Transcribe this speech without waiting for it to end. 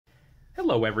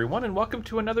Hello everyone, and welcome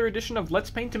to another edition of Let's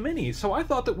Paint a Mini. So I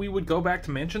thought that we would go back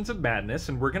to Mansions of Madness,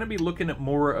 and we're going to be looking at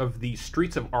more of the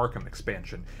Streets of Arkham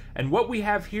expansion. And what we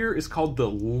have here is called the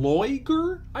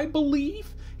Lloiger, I believe?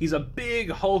 He's a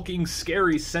big, hulking,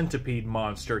 scary centipede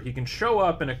monster. He can show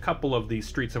up in a couple of the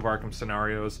Streets of Arkham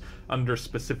scenarios under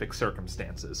specific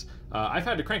circumstances. I've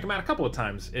had to crank him out a couple of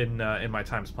times in my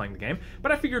times playing the game,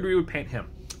 but I figured we would paint him.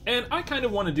 And I kind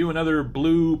of want to do another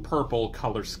blue-purple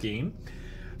color scheme.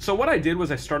 So what I did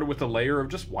was I started with a layer of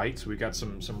just white, so we got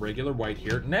some regular white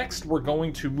here. Next, we're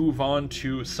going to move on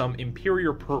to some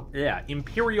Imperial Purple.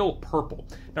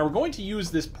 Now we're going to use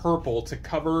this purple to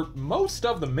cover most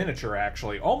of the miniature,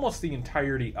 actually, almost the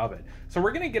entirety of it. So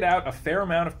we're going to get out a fair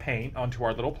amount of paint onto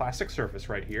our little plastic surface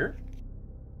right here.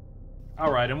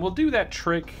 Alright, and we'll do that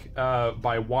trick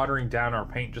by watering down our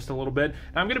paint just a little bit.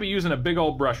 Now, I'm going to be using a big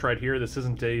old brush right here. This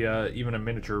isn't even a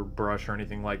miniature brush or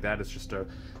anything like that. It's just a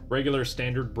regular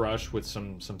standard brush with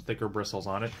some thicker bristles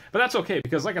on it. But that's okay,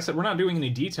 because like I said, we're not doing any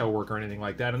detail work or anything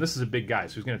like that, and this is a big guy,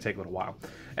 so it's going to take a little while.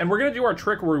 And we're going to do our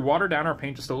trick where we water down our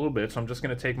paint just a little bit, so I'm just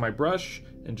going to take my brush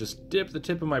and just dip the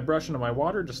tip of my brush into my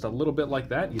water just a little bit like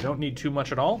that. You don't need too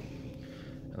much at all.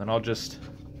 And then I'll just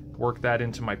work that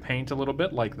into my paint a little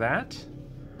bit like that.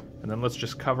 And then let's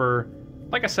just cover,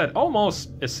 like I said,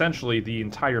 almost essentially the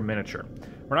entire miniature.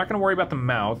 We're not going to worry about the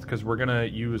mouth because we're going to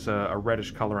use a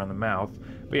reddish color on the mouth.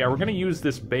 But yeah, we're going to use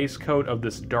this base coat of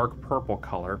this dark purple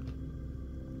color.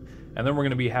 And then we're going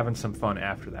to be having some fun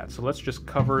after that. So let's just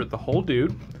cover the whole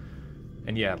dude.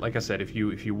 And yeah, like I said, if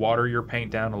you water your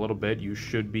paint down a little bit, you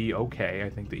should be okay. I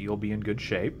think that you'll be in good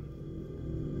shape.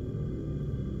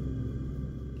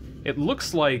 It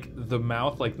looks like the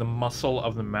mouth, like the muscle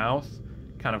of the mouth,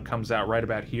 kind of comes out right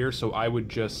about here, so I would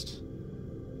just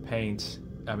paint,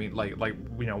 I mean, like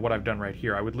you know, what I've done right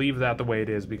here. I would leave that the way it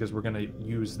is because we're going to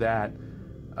use that,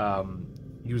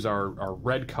 use our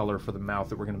red color for the mouth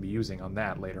that we're going to be using on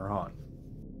that later on.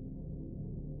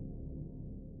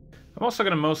 I'm also going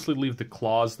to mostly leave the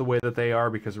claws the way that they are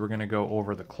because we're going to go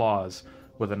over the claws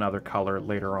with another color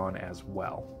later on as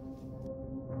well.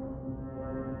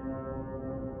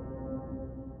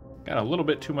 Got a little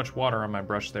bit too much water on my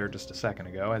brush there just a second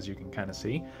ago, as you can kind of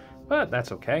see, but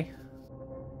that's okay.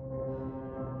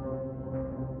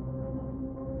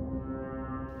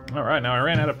 Alright, now I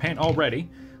ran out of paint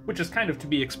already, which is kind of to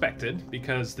be expected,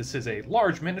 because this is a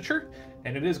large miniature,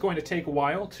 and it is going to take a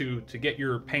while to get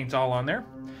your paint all on there.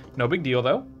 No big deal,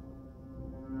 though.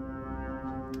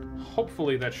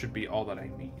 Hopefully that should be all that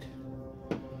I need.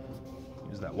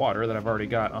 Use that water that I've already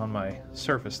got on my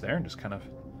surface there, and just kind of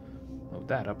load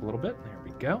that up a little bit. There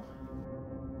we go.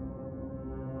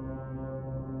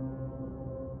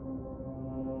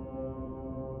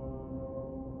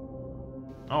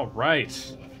 All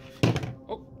right.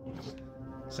 Oh.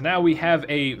 So now we have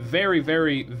a very,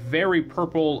 very, very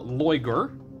purple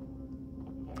Lloiger.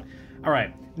 All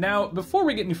right. Now, before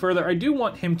we get any further, I do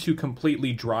want him to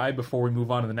completely dry before we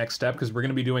move on to the next step, because we're going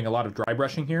to be doing a lot of dry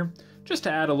brushing here, just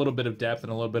to add a little bit of depth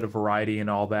and a little bit of variety and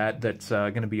all that that's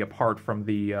going to be apart from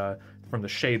the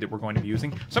shade that we're going to be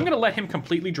using. So I'm going to let him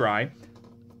completely dry.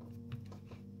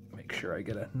 Make sure I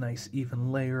get a nice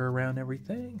even layer around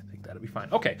everything. I think that'll be fine.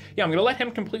 Okay, yeah, I'm going to let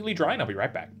him completely dry, and I'll be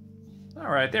right back. All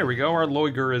right, there we go. Our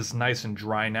Lloiger is nice and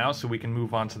dry now, so we can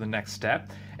move on to the next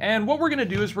step. And what we're going to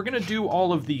do is we're going to do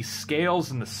all of the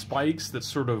scales and the spikes that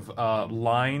sort of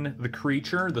line the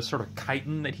creature, the sort of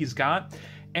chitin that he's got.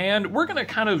 And we're going to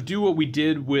kind of do what we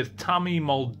did with Tommy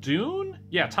Muldoon.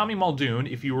 Yeah, Tommy Muldoon,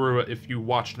 if you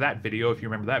watched that video, if you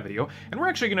remember that video. And we're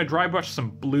actually going to dry brush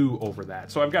some blue over that.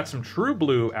 So I've got some true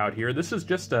blue out here. This is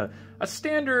just a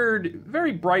standard,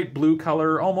 very bright blue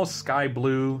color, almost sky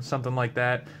blue, something like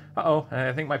that. Uh-oh,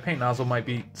 I think my paint nozzle might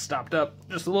be stopped up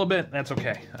just a little bit. That's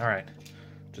okay. All right.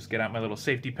 Just get out my little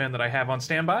safety pin that I have on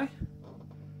standby.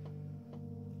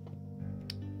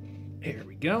 There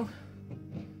we go.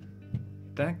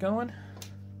 That going.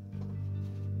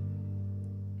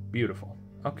 Beautiful.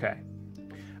 Okay.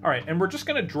 All right, and we're just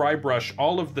going to dry brush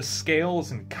all of the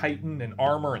scales and chitin and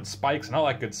armor and spikes and all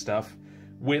that good stuff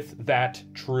with that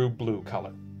true blue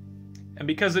color. And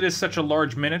because it is such a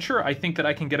large miniature, I think that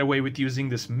I can get away with using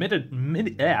this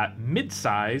mid-sized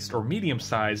or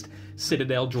medium-sized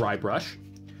Citadel dry brush.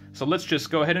 So let's just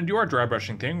go ahead and do our dry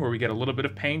brushing thing where we get a little bit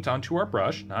of paint onto our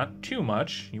brush, not too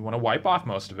much. You want to wipe off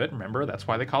most of it. Remember, that's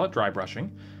why they call it dry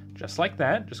brushing. Just like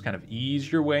that. Just kind of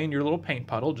ease your way in your little paint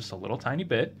puddle, just a little tiny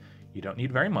bit. You don't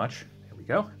need very much. There we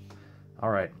go. All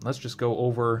right, let's just go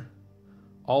over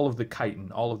all of the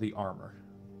chitin, all of the armor.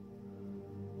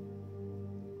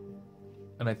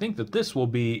 And I think that this will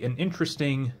be an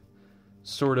interesting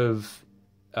sort of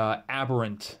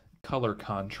aberrant color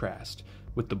contrast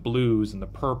with the blues and the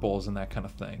purples and that kind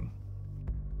of thing.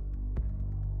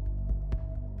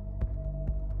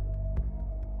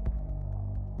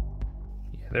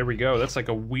 Yeah, there we go. That's like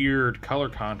a weird color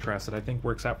contrast that I think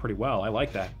works out pretty well. I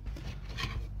like that.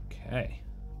 Okay.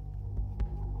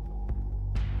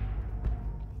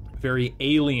 Very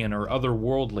alien or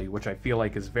otherworldly, which I feel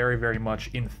like is very, very much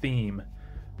in theme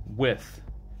with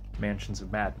Mansions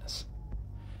of Madness.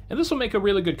 And this will make a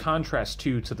really good contrast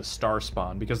too to the Star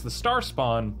Spawn, because the Star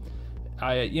Spawn,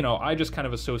 I just kind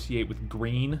of associate with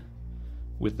green,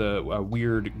 with a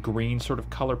weird green sort of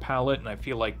color palette, and I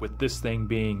feel like with this thing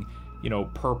being,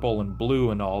 purple and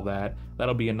blue and all that,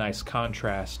 that'll be a nice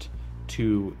contrast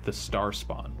to the Star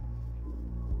Spawn.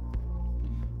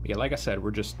 But yeah, like I said,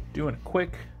 we're just doing a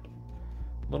quick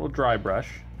little dry brush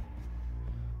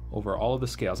over all of the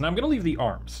scales. Now I'm going to leave the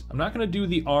arms. I'm not going to do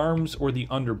the arms or the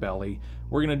underbelly.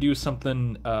 We're going to do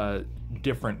something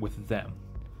different with them.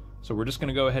 So we're just going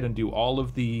to go ahead and do all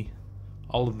of the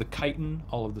chitin,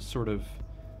 all of the sort of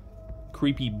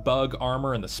creepy bug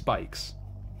armor and the spikes.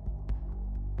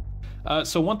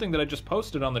 So one thing that I just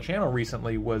posted on the channel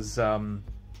recently was a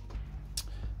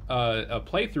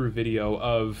playthrough video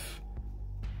of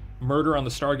Murder on the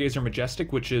Stargazer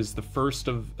Majestic, which is the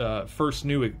first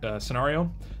new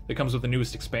scenario that comes with the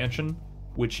newest expansion,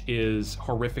 which is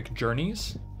Horrific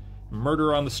Journeys.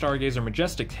 Murder on the Stargazer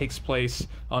Majestic takes place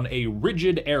on a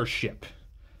rigid airship,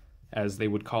 as they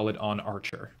would call it on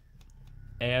Archer.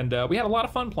 And we had a lot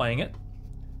of fun playing it.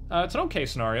 It's an okay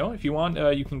scenario. If you want,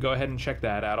 you can go ahead and check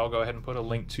that out. I'll go ahead and put a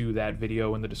link to that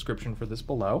video in the description for this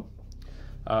below.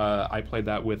 I played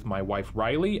that with my wife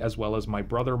Riley, as well as my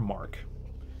brother Mark.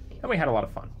 And we had a lot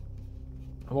of fun.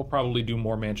 And we'll probably do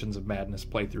more Mansions of Madness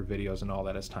playthrough videos and all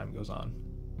that as time goes on.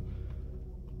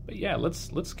 But yeah,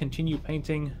 let's continue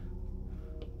painting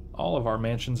all of our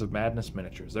Mansions of Madness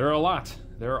miniatures. There are a lot.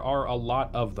 There are a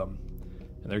lot of them.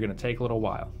 And they're going to take a little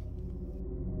while.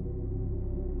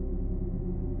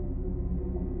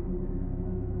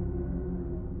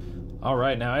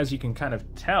 Alright, now as you can kind of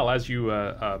tell, as you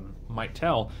might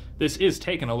tell, this is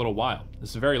taking a little while.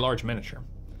 This is a very large miniature.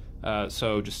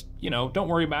 So just, don't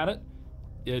worry about it.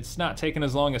 It's not taking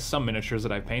as long as some miniatures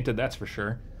that I've painted, that's for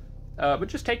sure. But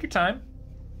just take your time.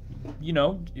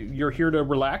 You're here to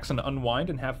relax and unwind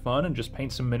and have fun and just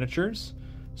paint some miniatures.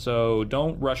 So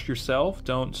don't rush yourself,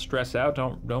 don't stress out,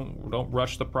 don't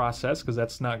rush the process, because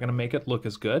that's not going to make it look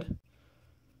as good.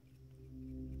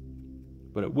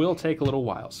 But it will take a little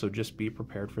while, so just be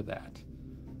prepared for that.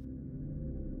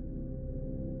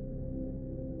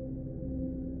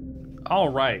 All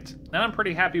right, and I'm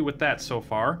pretty happy with that so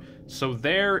far. So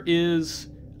there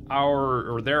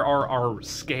are our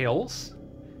scales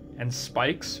and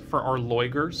spikes for our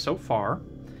Lloiger so far,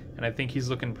 and I think he's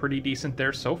looking pretty decent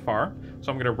there so far. So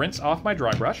I'm going to rinse off my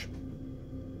dry brush.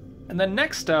 And then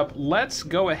next up, let's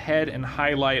go ahead and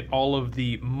highlight all of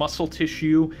the muscle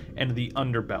tissue and the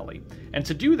underbelly. And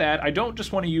to do that, I don't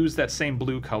just want to use that same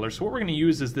blue color, so what we're going to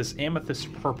use is this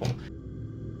amethyst purple.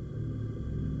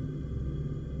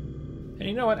 And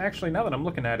you know what, actually, now that I'm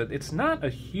looking at it, it's not a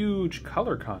huge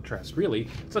color contrast, really.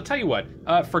 So I'll tell you what,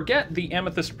 forget the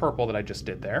amethyst purple that I just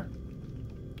did there.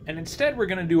 And instead, we're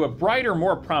going to do a brighter,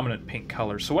 more prominent pink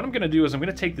color. So what I'm going to do is I'm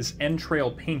going to take this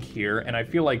entrail pink here, and I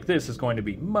feel like this is going to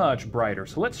be much brighter.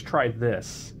 So let's try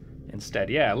this instead.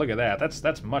 Yeah, look at that.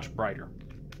 That's much brighter.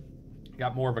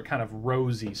 Got more of a kind of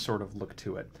rosy sort of look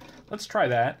to it. Let's try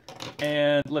that,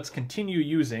 and let's continue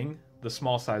using the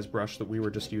small size brush that we were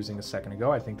just using a second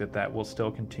ago. I think that will still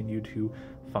continue to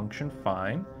function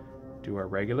fine. Do our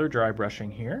regular dry brushing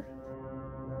here.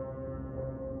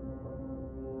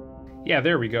 Yeah,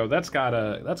 there we go. That's got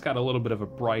a little bit of a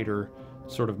brighter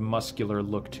sort of muscular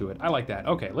look to it. I like that.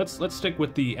 Okay, let's stick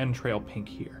with the entrail pink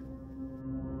here.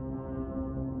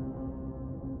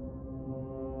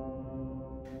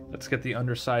 Let's get the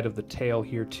underside of the tail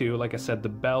here too. Like I said, the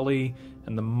belly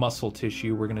and the muscle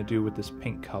tissue we're gonna do with this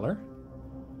pink color.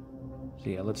 So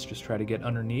yeah, let's just try to get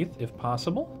underneath if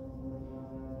possible.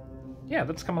 Yeah,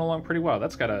 that's coming along pretty well.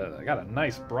 That's got a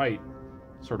nice bright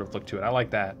sort of look to it. I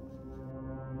like that.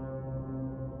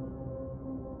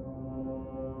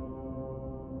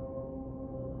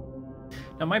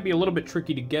 Now, it might be a little bit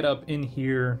tricky to get up in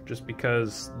here just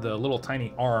because the little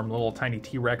tiny arm, the little tiny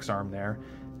T-Rex arm there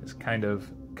is kind of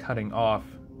cutting off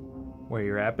where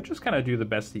you're at, but just kind of do the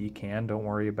best that you can. Don't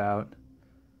worry about,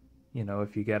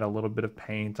 if you get a little bit of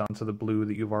paint onto the blue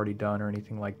that you've already done or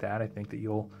anything like that. I think that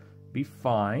you'll be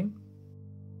fine.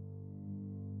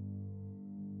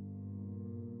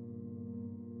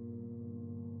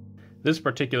 This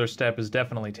particular step is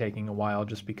definitely taking a while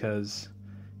just because,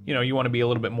 you know, you want to be a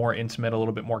little bit more intimate, a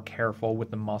little bit more careful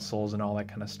with the muscles and all that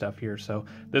kind of stuff here. So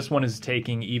this one is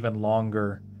taking even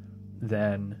longer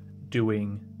than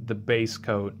doing the base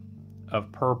coat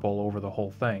of purple over the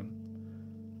whole thing.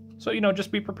 So, you know,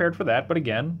 just be prepared for that. But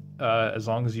again, as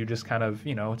long as you just kind of,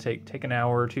 you know, take an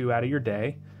hour or two out of your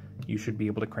day, you should be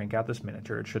able to crank out this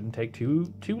miniature. It shouldn't take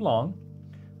too long.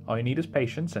 All you need is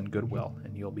patience and goodwill,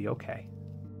 and you'll be okay.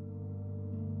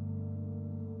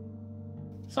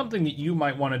 Something that you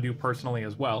might want to do personally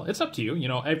as well. It's up to you. You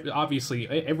know, obviously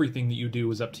everything that you do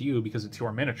is up to you because it's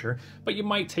your miniature. But you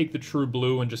might take the true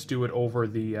blue and just do it over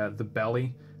the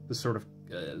belly. The sort of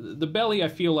the belly, I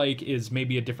feel like, is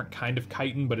maybe a different kind of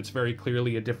chitin, but it's very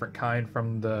clearly a different kind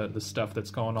from the stuff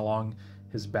that's going along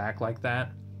his back like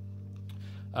that.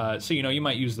 So you know, you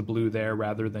might use the blue there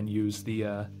rather than use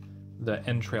the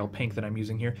entrail pink that I'm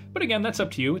using here. But again, that's up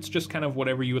to you. It's just kind of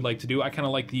whatever you would like to do. I kind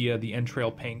of like the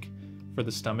entrail pink for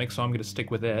the stomach, so I'm going to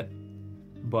stick with it.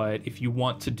 But if you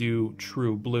want to do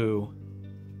true blue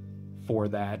for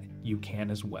that, you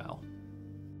can as well.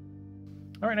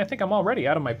 All right, I think I'm already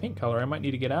out of my pink color. I might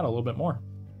need to get out a little bit more.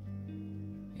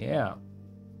 Yeah.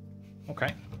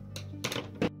 Okay.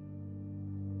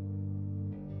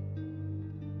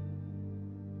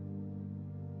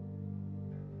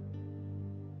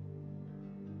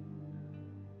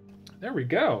 There we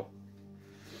go.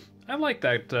 I like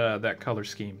that that color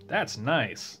scheme. That's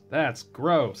nice. That's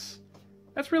gross.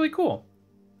 That's really cool.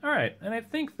 All right, and I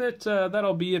think that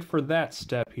that'll be it for that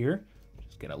step here.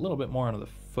 Just get a little bit more onto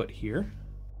the foot here.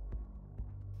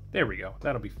 There we go.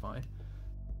 That'll be fine.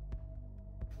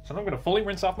 So I'm going to fully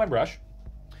rinse off my brush.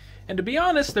 And to be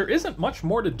honest, there isn't much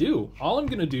more to do. All I'm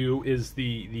going to do is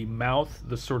the mouth,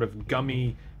 the sort of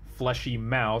gummy, fleshy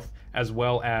mouth, as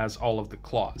well as all of the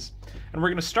claws. And we're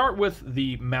going to start with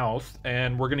the mouth,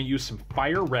 and we're going to use some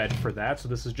fire red for that. So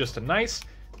this is just a nice,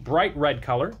 bright red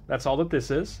color. That's all that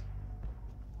this is.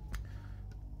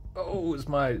 Oh, is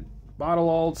my bottle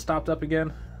all stopped up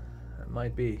again? It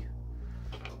might be.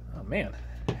 Oh, man.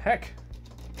 Heck.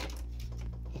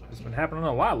 It's been happening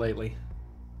a lot lately.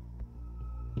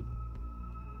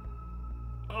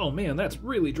 Oh, man, that's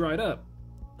really dried up.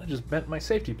 I just bent my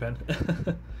safety pin.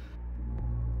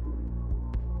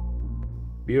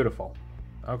 Beautiful.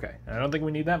 Okay, I don't think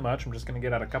we need that much. I'm just going to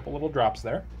get out a couple little drops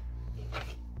there.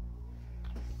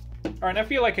 Alright, I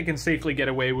feel like I can safely get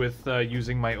away with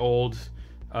using my old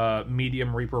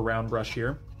medium Reaper round brush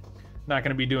here. Not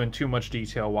going to be doing too much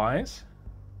detail-wise.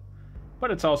 But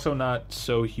it's also not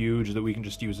so huge that we can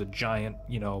just use a giant,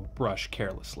 you know, brush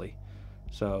carelessly.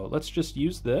 So let's just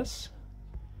use this.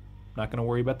 Not going to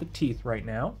worry about the teeth right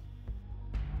now.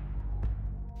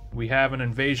 We have an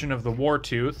invasion of the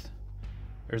Wartooth.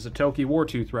 There's a Toki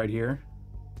Wartooth right here.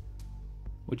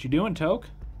 What you doing, Toke?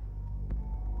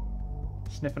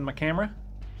 Sniffing my camera?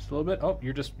 Just a little bit? Oh,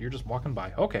 you're just walking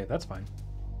by. Okay, that's fine.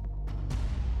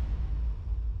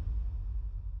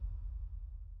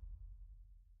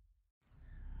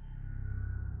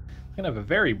 Gonna have a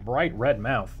very bright red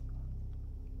mouth.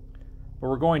 But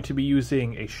we're going to be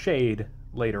using a shade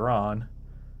later on,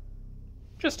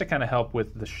 just to kind of help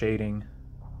with the shading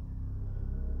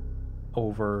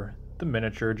over the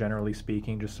miniature, generally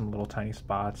speaking, just some little tiny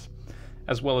spots,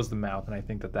 as well as the mouth, and I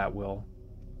think that that will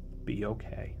be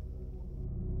okay.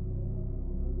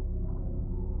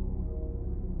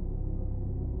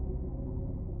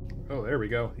 Oh, there we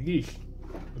go. Eesh.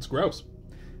 It's gross.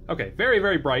 Okay, very,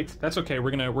 very bright. That's okay.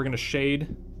 We're gonna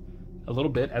shade a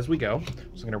little bit as we go.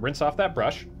 So I'm gonna rinse off that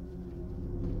brush.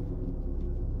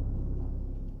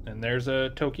 And there's a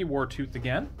Toki Wartooth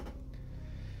again.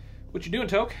 What you doing,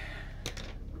 Toke?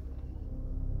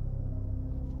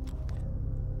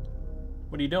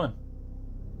 What are you doing?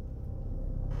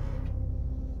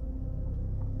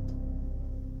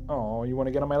 Oh, you want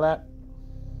to get on my lap?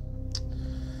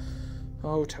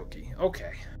 Oh, Toki.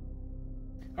 Okay.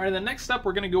 All right, then next up,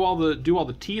 we're going to do all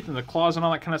the teeth and the claws and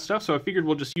all that kind of stuff, so I figured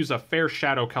we'll just use a fair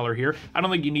shadow color here. I don't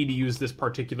think you need to use this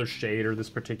particular shade or this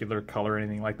particular color or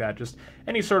anything like that. Just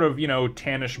any sort of, you know,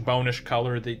 tannish, bonish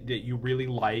color that you really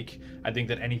like. I think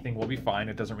that anything will be fine.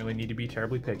 It doesn't really need to be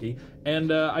terribly picky.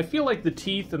 And I feel like the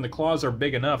teeth and the claws are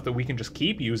big enough that we can just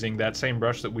keep using that same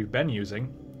brush that we've been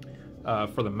using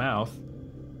for the mouth.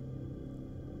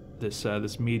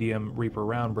 This medium Reaper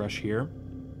round brush here.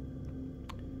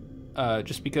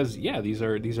 Just because, yeah, these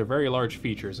are very large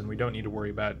features, and we don't need to worry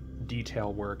about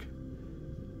detail work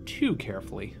too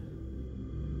carefully.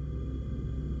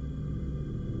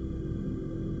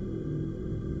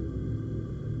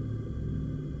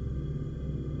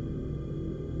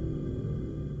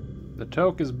 The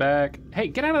Toke is back. Hey,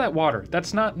 get out of that water.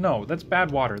 That's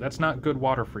bad water. That's not good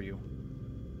water for you.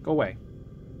 Go away.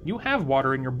 You have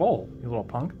water in your bowl, you little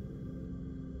punk.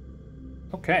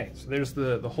 Okay, so there's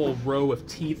the whole row of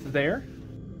teeth there.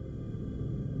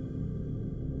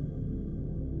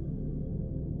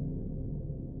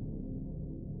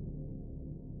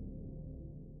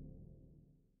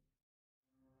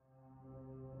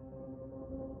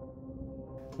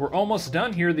 We're almost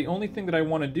done here. The only thing that I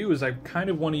want to do is I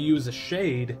kind of want to use a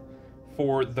shade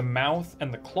for the mouth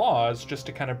and the claws, just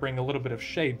to kind of bring a little bit of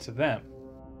shade to them.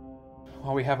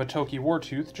 While we have a Toki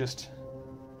Wartooth just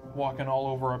walking all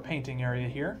over our painting area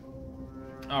here.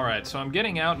 Alright, so I'm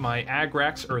getting out my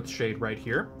Agrax Earthshade right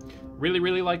here. Really,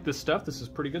 really like this stuff. This is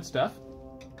pretty good stuff.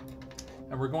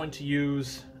 And we're going to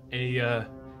use a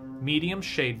medium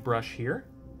shade brush here.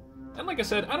 And like I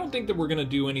said, I don't think that we're going to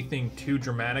do anything too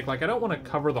dramatic. Like, I don't want to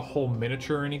cover the whole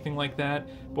miniature or anything like that.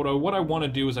 But what I want to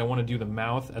do is I want to do the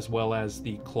mouth as well as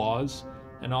the claws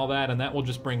and all that. And that will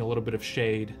just bring a little bit of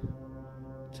shade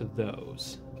to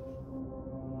those.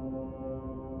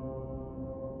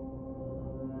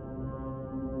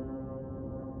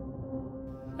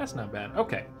 That's not bad.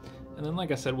 Okay. And then,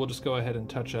 like I said, we'll just go ahead and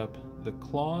touch up the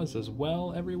claws as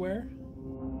well everywhere.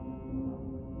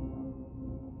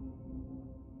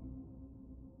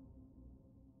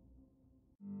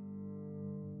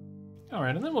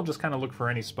 Alright, and then we'll just kind of look for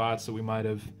any spots that we might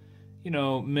have, you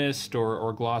know, missed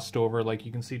or glossed over. Like,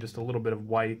 you can see just a little bit of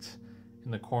white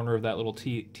in the corner of that little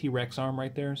T-Rex arm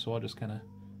right there. So I'll just kind of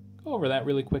go over that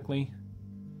really quickly.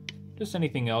 Just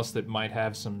anything else that might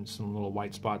have some little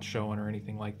white spots showing or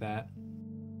anything like that.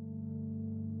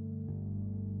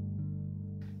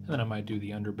 And then I might do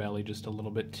the underbelly just a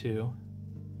little bit too.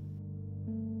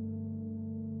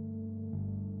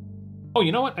 Oh,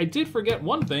 you know what? I did forget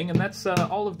one thing, and that's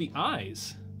all of the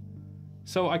eyes.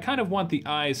 So I kind of want the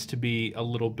eyes to be a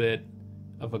little bit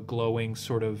of a glowing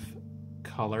sort of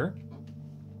color,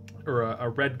 or a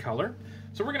red color.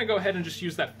 So we're going to go ahead and just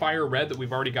use that fire red that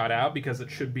we've already got out, because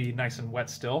it should be nice and wet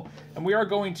still. And we are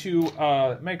going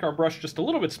to make our brush just a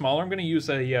little bit smaller. I'm going to use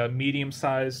a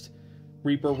medium-sized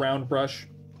Reaper round brush,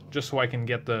 just so I can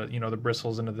get the, you know, the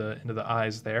bristles into the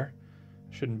eyes there.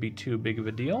 Shouldn't be too big of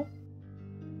a deal.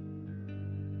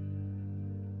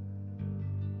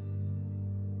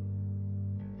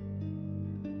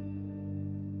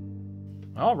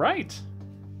 All right.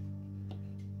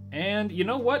 And you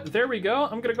know what? There we go.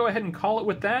 I'm going to go ahead and call it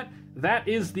with that. That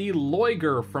is the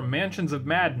Lloiger from Mansions of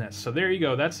Madness. So there you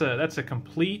go. That's a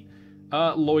complete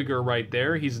Lloiger right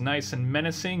there. He's nice and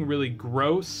menacing, really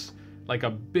gross, like a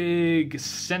big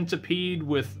centipede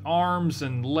with arms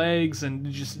and legs and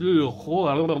just...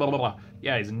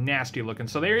 Yeah, he's nasty looking.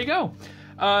 So there you go.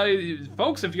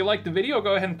 Folks, if you liked the video,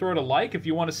 go ahead and throw it a like. If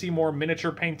you want to see more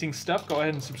miniature painting stuff, go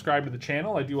ahead and subscribe to the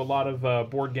channel. I do a lot of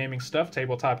board gaming stuff,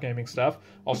 tabletop gaming stuff.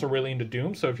 Also really into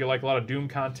Doom, so if you like a lot of Doom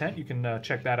content, you can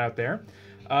check that out there.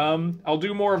 I'll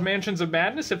do more of Mansions of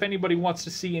Madness. If anybody wants to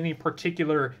see any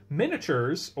particular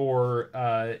miniatures or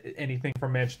anything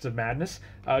from Mansions of Madness,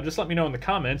 just let me know in the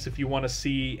comments. If you want to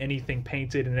see anything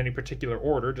painted in any particular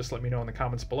order, just let me know in the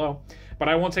comments below. But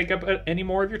I won't take up any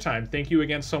more of your time. Thank you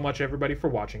again so much, everybody, for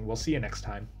watching. We'll see you next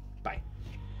time.